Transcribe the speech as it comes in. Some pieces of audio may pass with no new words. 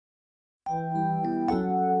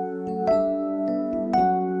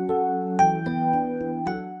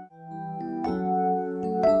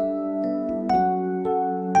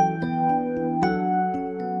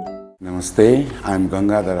Namaste, I'm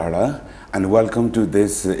Gangadhar Hada and welcome to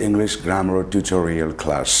this English grammar tutorial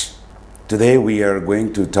class. Today we are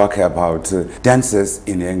going to talk about tenses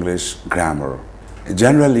in English grammar.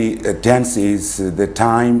 Generally, a tense is the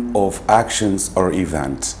time of actions or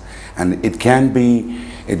event, and it can be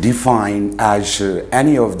defined as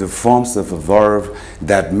any of the forms of a verb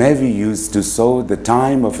that may be used to show the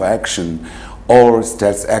time of action or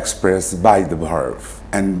states expressed by the verb.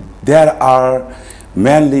 And there are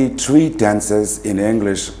mainly three tenses in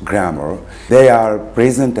English grammar. They are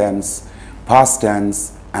present tense, past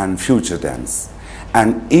tense, and future tense.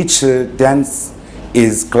 And each tense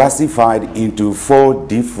is classified into four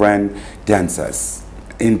different tenses.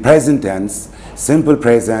 In present tense, simple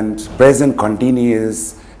present, present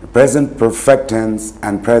continuous, present perfect tense,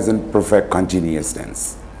 and present perfect continuous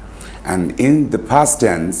tense. And in the past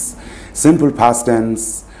tense, simple past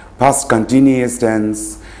tense, past continuous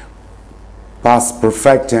tense, past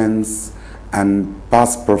perfect tense, and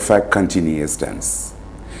past perfect continuous tense.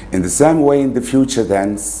 In the same way, in the future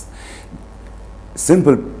tense,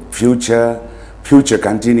 simple future, future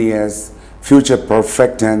continuous, future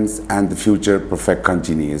perfect tense, and the future perfect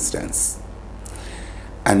continuous tense.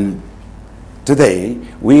 And today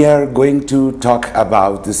we are going to talk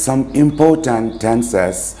about some important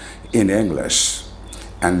tenses in English.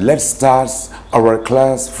 And let's start our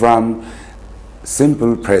class from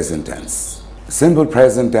simple present tense. Simple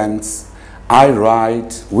present tense: I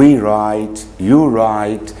write, we write, you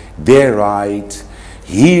write, they write,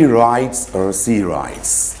 he writes or she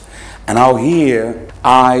writes. And now here,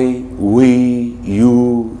 I, we,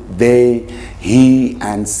 you, they, he,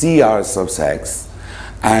 and she are subjects,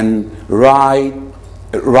 and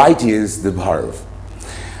write is the verb.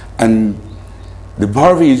 And the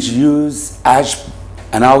verb is used as,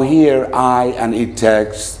 and now here I and it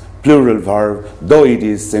takes plural verb, though it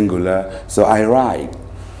is singular, so I write.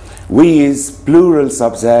 We is plural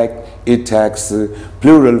subject, it takes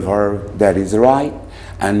plural verb, that is write,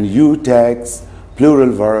 and you takes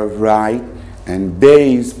plural verb, write, and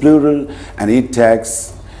they is plural, and it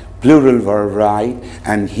takes plural verb, write,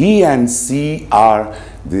 and he and she are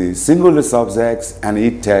the singular subjects, and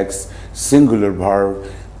it takes singular verb,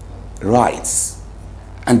 writes.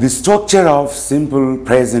 And the structure of simple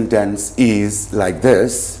present tense is like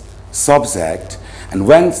this: subject, and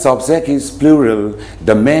when subject is plural,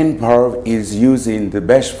 the main verb is used in the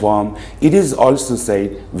best form. It is also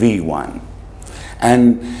said V1.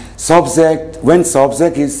 And subject, when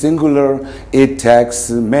subject is singular, it takes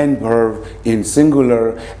main verb in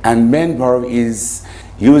singular, and main verb is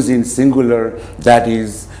used in singular, that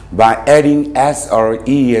is by adding s or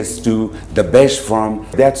es to the best form.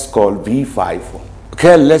 That's called V5 form.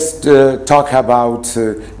 Okay, let's talk about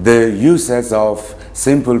the uses of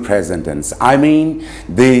simple present tense. I mean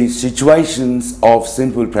the situations of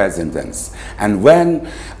simple present tense. And when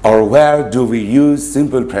or where do we use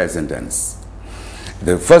simple present tense?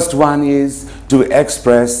 The first one is to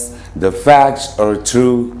express the facts or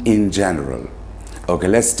truth in general. Okay,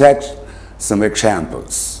 let's take some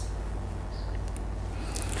examples.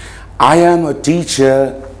 I am a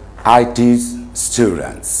teacher, I teach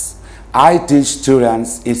students. I teach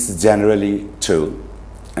students is generally true.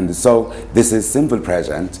 And so this is simple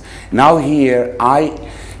present. Now here I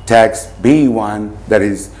takes B1, that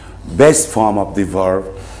is best form of the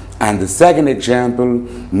verb. And the second example,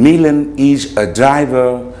 Milan is a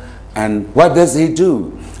driver, and what does he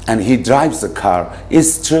do? And he drives a car.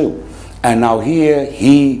 It's true. And now here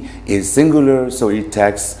he is singular, so it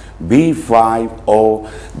takes B5 or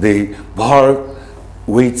the verb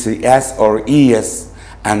with the S or ES.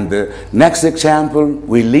 And the next example,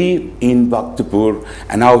 we live in Bhaktapur,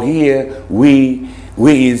 and now here we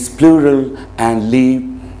is plural and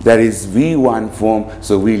live, that is V1 form,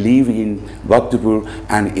 so we live in Bhaktapur,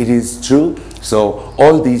 and it is true. So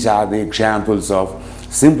all these are the examples of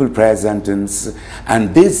simple present tense,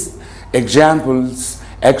 and these examples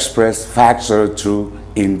express facts or truth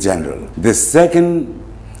in general. The second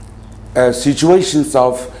situations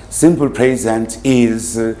of simple present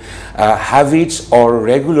is habits or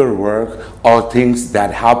regular work or things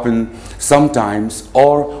that happen sometimes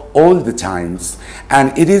or all the times.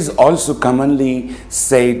 And it is also commonly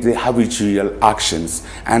said the habitual actions,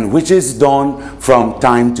 and which is done from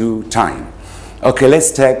time to time. Okay,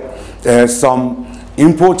 let's take some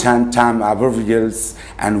important time abbrevials,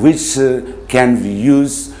 and which can be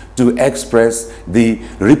used to express the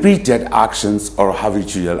repeated actions or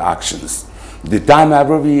habitual actions. The time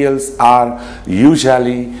abbrevials are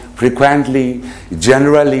usually, frequently,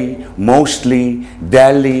 generally, mostly,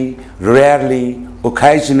 daily, rarely,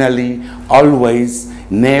 occasionally, always,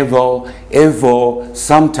 never, ever,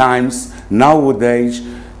 sometimes, nowadays,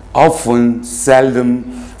 often, seldom,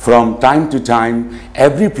 from time to time,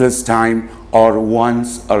 every plus time, or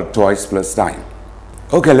once or twice plus time.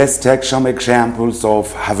 Okay, let's take some examples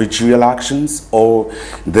of habitual actions or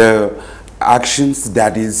the actions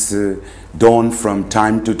that is done from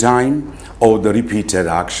time to time or the repeated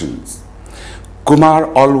actions.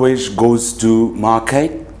 Kumar always goes to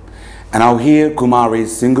market. And now here Kumar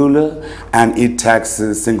is singular and it takes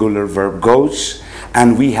a singular verb goes,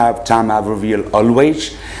 and we have time adverbial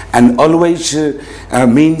always, and always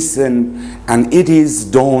means and it is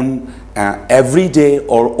done every day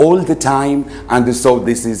or all the time, and so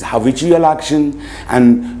this is habitual action.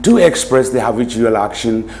 And to express the habitual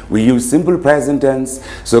action we use simple present tense.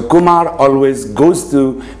 So Kumar always goes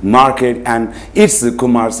to market and it's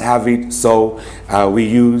Kumar's habit, so we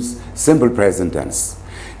use simple present tense.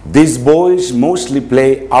 These boys mostly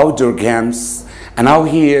play outdoor games, and now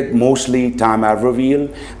here mostly time adverbial,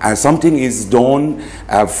 and something is done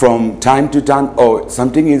from time to time, or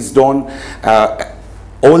something is done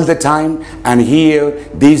all the time, and here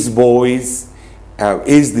these boys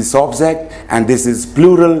is the subject and this is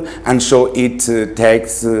plural, and so it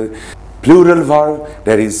takes plural verb,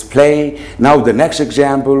 that is play. Now the next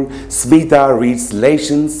example, Smita reads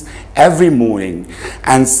lessons every morning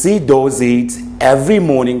and she does it every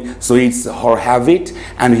morning, so it's her habit,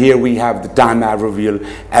 and here we have the time adverbial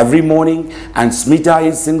every morning, and Smita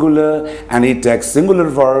is singular and it takes singular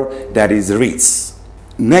verb, that is reads.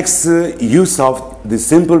 Next use of the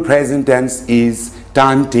simple present tense is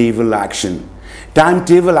timetable action.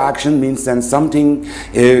 Timetable action means that something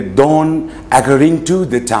done according to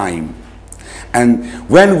the time. And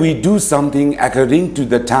when we do something according to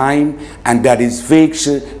the time and that is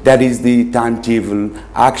fixed, that is the timetable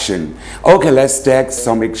action. Okay, let's take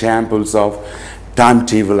some examples of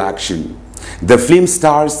timetable action. The film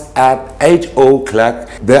starts at 8 o'clock.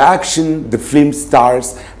 The action, the film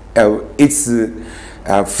starts, it's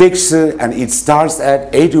fixed and it starts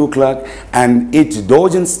at 8 o'clock, and it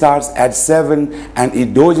doesn't start at 7 and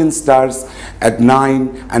it doesn't start at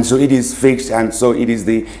 9, and so it is fixed, and so it is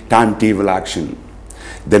the timetable action.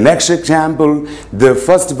 The next example, the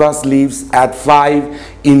first bus leaves at 5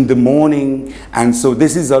 in the morning, and so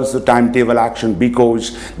this is also timetable action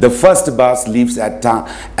because the first bus leaves at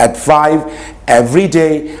 5 every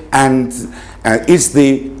day, and it's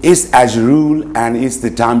as a rule and it's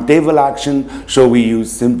the timetable action, so we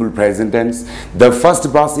use simple present tense. The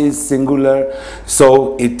first bus is singular,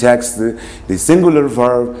 so it takes the singular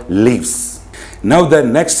verb leaves. Now the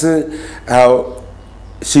next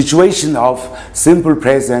situation of simple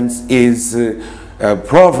presence is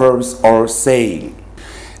proverbs or saying.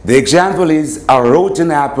 The example is a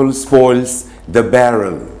rotten apple spoils the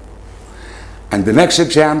barrel. And the next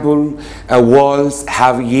example, walls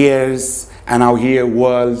have ears, and now here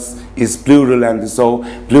walls is plural, and so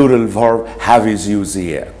plural verb have is used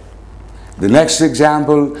here. The next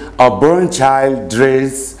example, a burnt child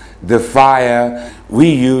dreads the fire. We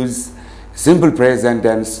use simple present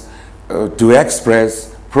tense to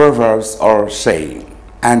express proverbs or saying.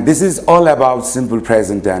 And this is all about simple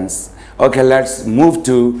present tense. Okay, let's move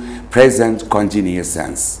to present continuous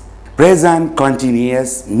tense. Present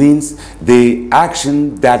continuous means the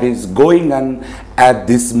action that is going on at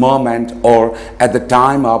this moment or at the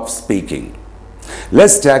time of speaking.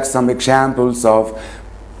 Let's take some examples of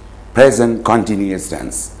present continuous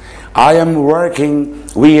tense. I am working,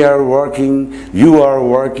 we are working, you are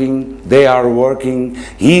working, they are working,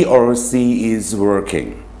 he or she is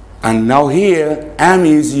working. And now here am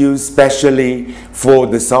is used specially for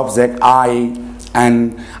the subject I,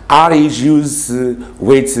 and are is used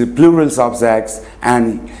with plural subjects,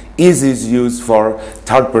 and is used for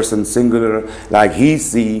third person singular like he,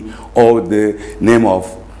 she, or the name of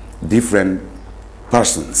different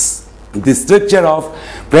persons. The structure of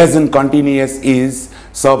present continuous is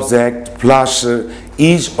subject plus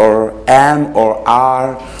is or am or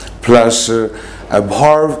are plus a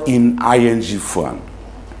verb in ing form.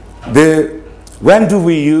 When do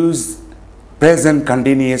we use present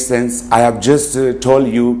continuous tense? I have just told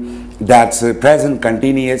you that present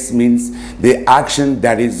continuous means the action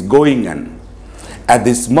that is going on at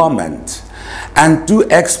this moment. And to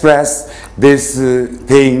express this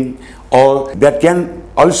thing, or that can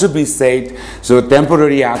also be said, so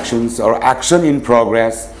temporary actions or action in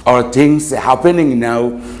progress, or things happening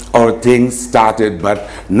now, or things started but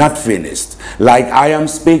not finished. Like I am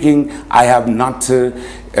speaking, I have not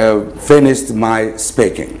finished my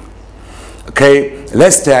speaking. Okay,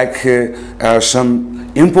 let's take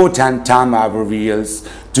some important time adverbials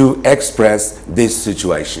to express this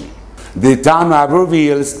situation. The time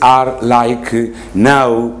adverbials are like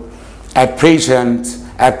now, at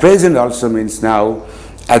present also means now,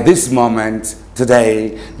 at this moment,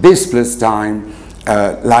 today, this plus time,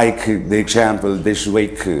 like the example this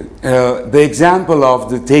week. The example of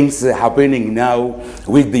the things happening now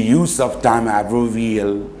with the use of time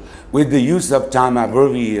adverbial,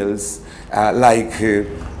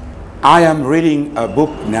 I am reading a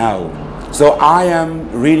book now. So I am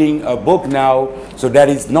reading a book now, so that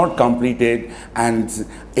is not completed and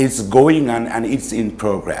it's going on and it's in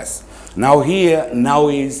progress. Now here, now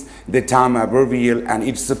is the time adverbial and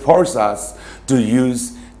it supports us to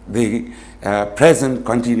use the present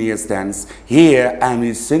continuous tense. Here am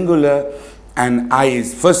is singular and I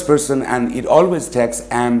is first person, and it always takes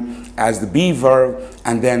am as the be verb,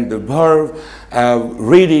 and then the verb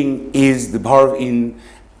reading is the verb in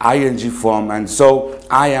ing form, and so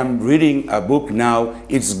I am reading a book now,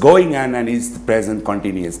 it's going on and it's the present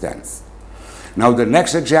continuous tense. Now the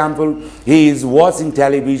next example, he is watching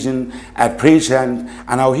television at present,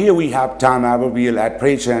 and now here we have time adverbial at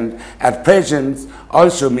present. At present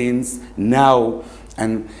also means now,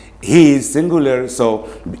 and he is singular, so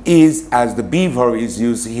is as the be verb is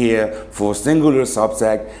used here for singular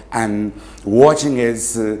subject, and watching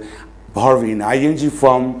is verb in ing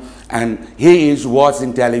form, and he is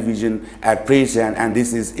watching television at present, and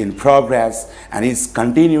this is in progress and is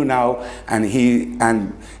continue now, and he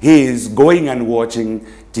is going and watching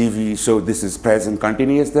TV, so this is present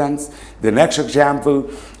continuous tense. The next example,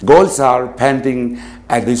 goals are pending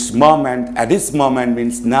at this moment. At this moment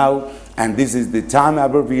means now, and this is the time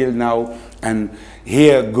adverbial now, and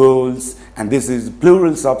here goals, and this is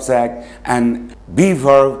plural subject, and be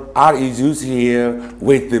verb are is used here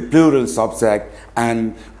with the plural subject,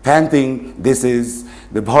 and pending, this is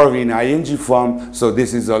the verb in ing form, so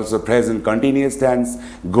this is also present continuous tense.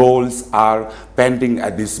 Goals are pending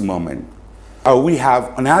at this moment. We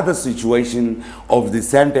have another situation of the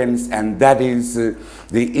sentence, and that is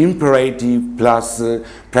the imperative plus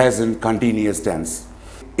present continuous tense.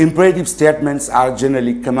 Imperative statements are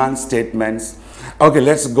generally command statements. Okay,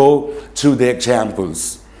 let's go through the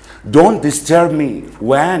examples. Don't disturb me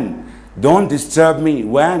when. Don't disturb me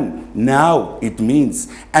when. Now it means.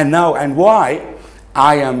 And now and why?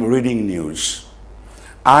 I am reading news.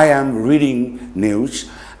 I am reading news.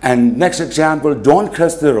 And next example, don't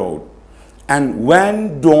cross the road. And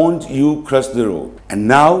when don't you cross the road? And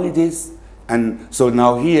now it is. And so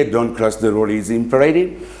now here, don't cross the road is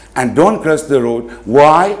imperative. And don't cross the road.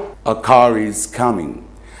 Why? A car is coming.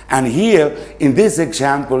 And here, in these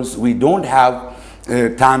examples, we don't have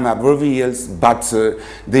time adverbials, but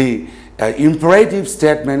the imperative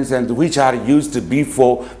statements and which are used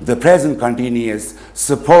before the present continuous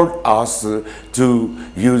support us to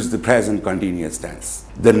use the present continuous tense.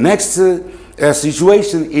 The next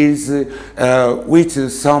situation is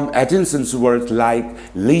with some attention words like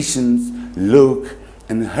listen, look,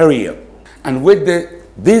 and hurry up. And with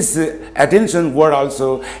this attention word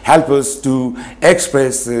also help us to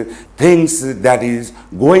express things that is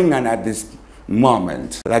going on at this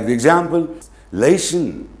moment. Like the example,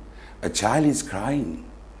 listen, a child is crying.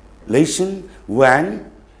 Listen,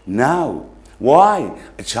 when? Now. Why?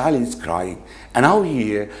 A child is crying. And now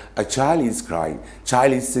here, a child is crying.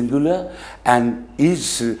 Child is singular, and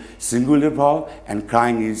is singular verb, and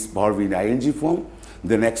crying is verb in ing form.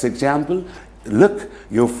 The next example, look,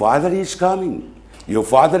 your father is coming. Your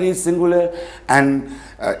father is singular, and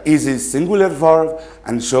is singular verb,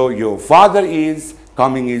 and so your father is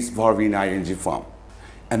coming is verb in ing form.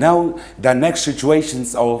 And now the next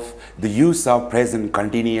situations of the use of present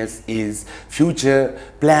continuous is future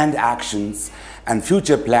planned actions and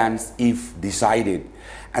future plans if decided.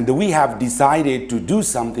 And we have decided to do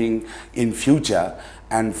something in future,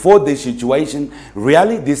 and for this situation,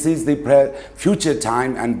 really this is the future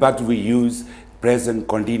time, but we use present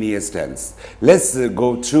continuous tense. Let's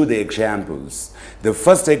go through the examples. The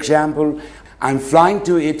first example, I'm flying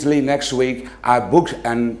to Italy next week. I booked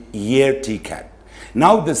an air ticket.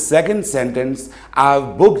 Now the second sentence,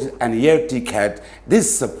 I've booked an air ticket.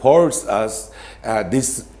 This supports us.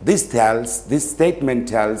 This statement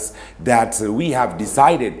tells that we have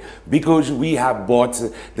decided because we have bought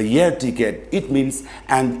the air ticket. It means,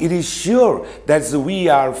 and it is sure that we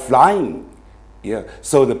are flying. Yeah,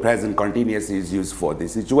 so the present continuous is used for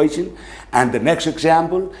this situation. And the next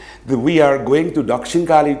example, we are going to Dakshin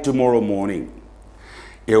Kali tomorrow morning.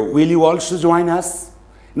 Will you also join us?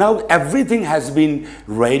 Now everything has been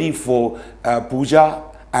ready for puja,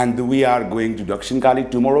 and we are going to Dakshin Kali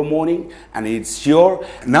tomorrow morning, and it's sure.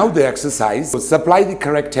 Now the exercise, so supply the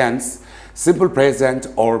correct tense, simple present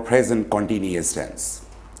or present continuous tense.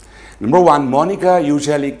 Number one, Monica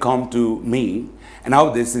usually come to me, and now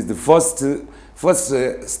this is the first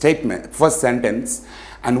statement, first sentence.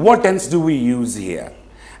 And what tense do we use here?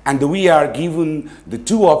 and we are given the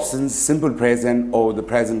two options, simple present or the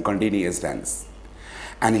present continuous tense.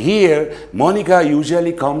 And here, Monica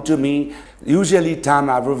usually come to me, usually time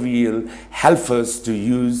adverbial help us to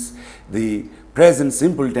use the present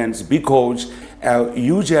simple tense because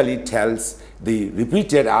usually tells the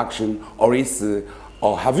repeated action or is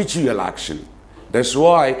or habitual action. That's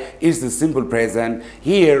why it's the simple present.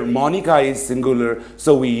 Here, Monica is singular,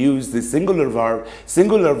 so we use the singular verb.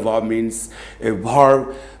 Singular verb means a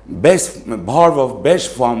verb of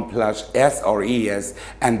best form plus s or es,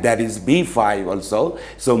 and that is B5 also.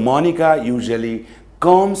 So Monica usually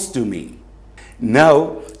comes to me.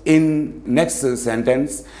 Now, in next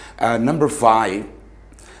sentence, number 5,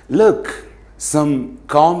 look, some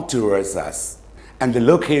come towards us. And the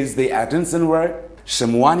look is the attention word.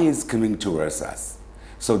 Someone is coming towards us.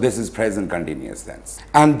 So this is present continuous tense.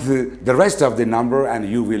 And the rest of the number, and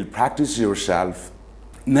you will practice yourself.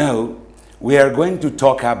 Now, we are going to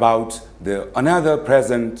talk about another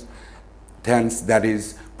present tense, that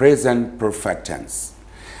is present perfect tense.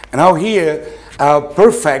 And now here,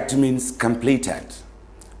 perfect means completed.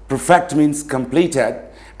 Perfect means completed.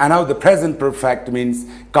 And now the present perfect means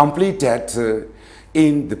completed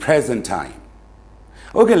in the present time.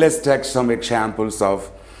 Okay, let's take some examples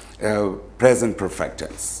of present perfect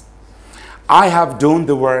tense. I have done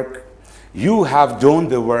the work. You have done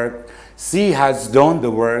the work. She has done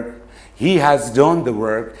the work. He has done the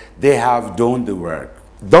work. They have done the work.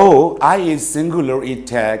 Though I is singular, it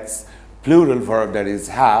takes plural verb, that is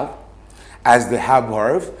have, as the have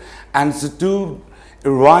verb. And so to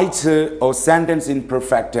write a sentence in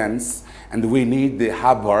perfect tense, and we need the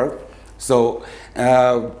have verb. So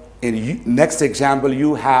in next example,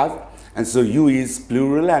 you have, and so you is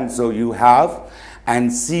plural, and so you have,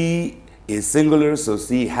 and she is singular, so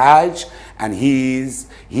she has, and he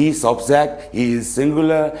subject, he is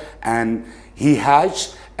singular, and he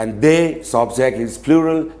has, and they subject is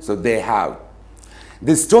plural, so they have.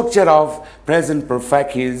 The structure of present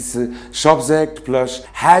perfect is subject plus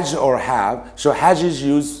has or have. So has is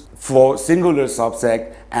used for singular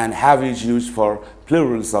subject and have is used for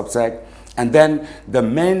plural subject. And then the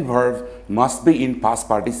main verb must be in past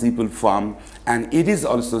participle form, and it is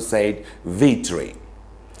also said V3.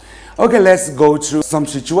 Okay, let's go through some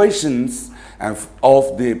situations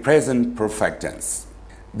of the present perfect tense.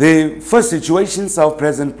 The first situations of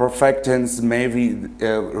present perfect tense may be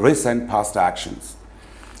recent past actions.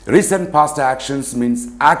 Recent past actions means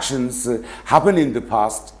actions happen in the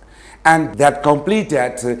past and that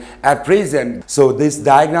completed at present. So this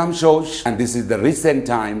diagram shows, and this is the recent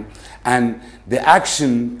time, and the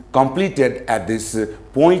action completed at this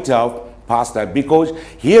point of past time, because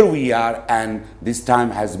here we are and this time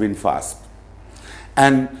has been fast.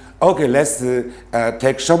 And okay, let's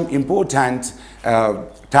take some important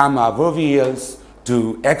time adverbials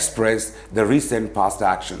to express the recent past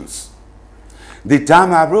actions. The time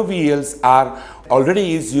adverbials are already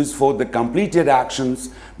used for the completed actions,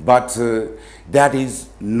 but that is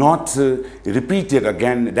not repeated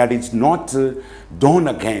again, that is not done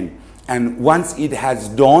again. And once it has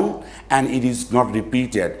done and it is not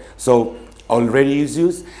repeated. So already is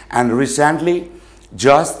used, and recently,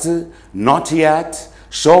 just, not yet,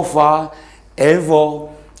 so far, ever,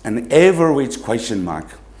 and ever with question mark,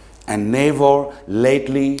 and never,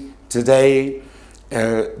 lately, today,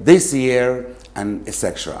 this year, and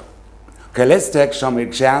etc. Okay, let's take some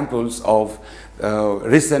examples of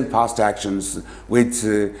recent past actions with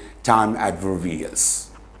time adverbials.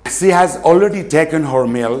 She has already taken her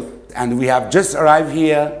meal, and we have just arrived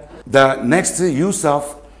here. The next use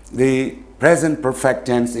of the present perfect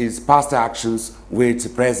tense is past actions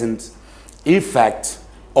with present effect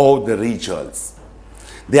or the results.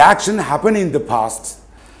 The action happened in the past.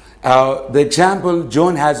 The example,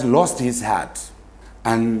 John has lost his hat.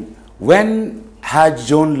 And when had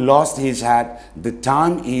John lost his hat, the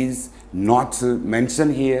time is not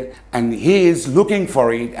mentioned here, and he is looking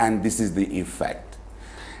for it, and this is the effect.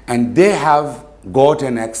 And they have got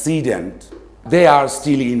an accident. They are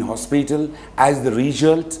still in hospital as the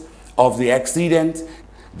result of the accident.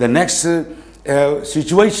 The next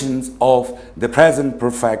situations of the present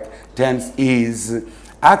perfect tense is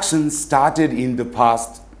action started in the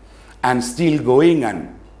past and still going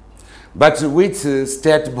on, but with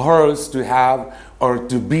state verbs to have or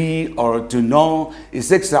to be or to know,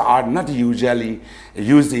 etc. are not usually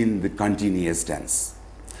used in the continuous tense.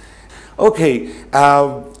 Okay,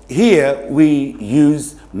 here we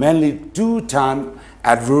use mainly two time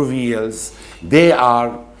adverbials. They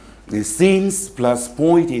are the since plus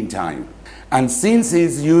point in time. And since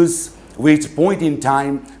is used with point in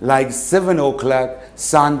time like 7 o'clock,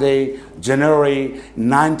 Sunday, January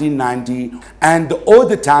 1990, and all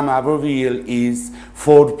the time abbrevial is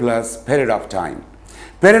 4 plus period of time.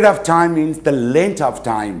 Period of time means the length of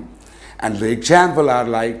time, and the example are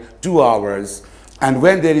like 2 hours, and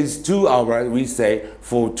when there is 2 hours we say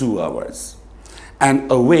for 2 hours,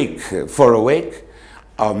 and a week for a week,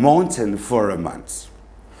 a month and for a month.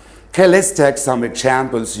 Okay, let's take some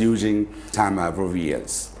examples using time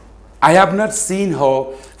abbrevials. I have not seen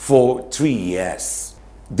her for 3 years.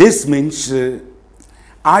 This means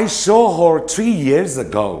I saw her 3 years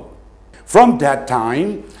ago. From that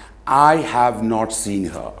time, I have not seen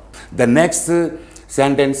her. The next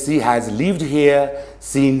sentence, she has lived here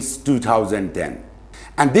since 2010.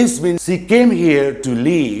 And this means she came here to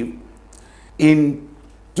live in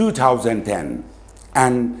 2010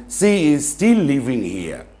 and she is still living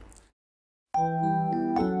here.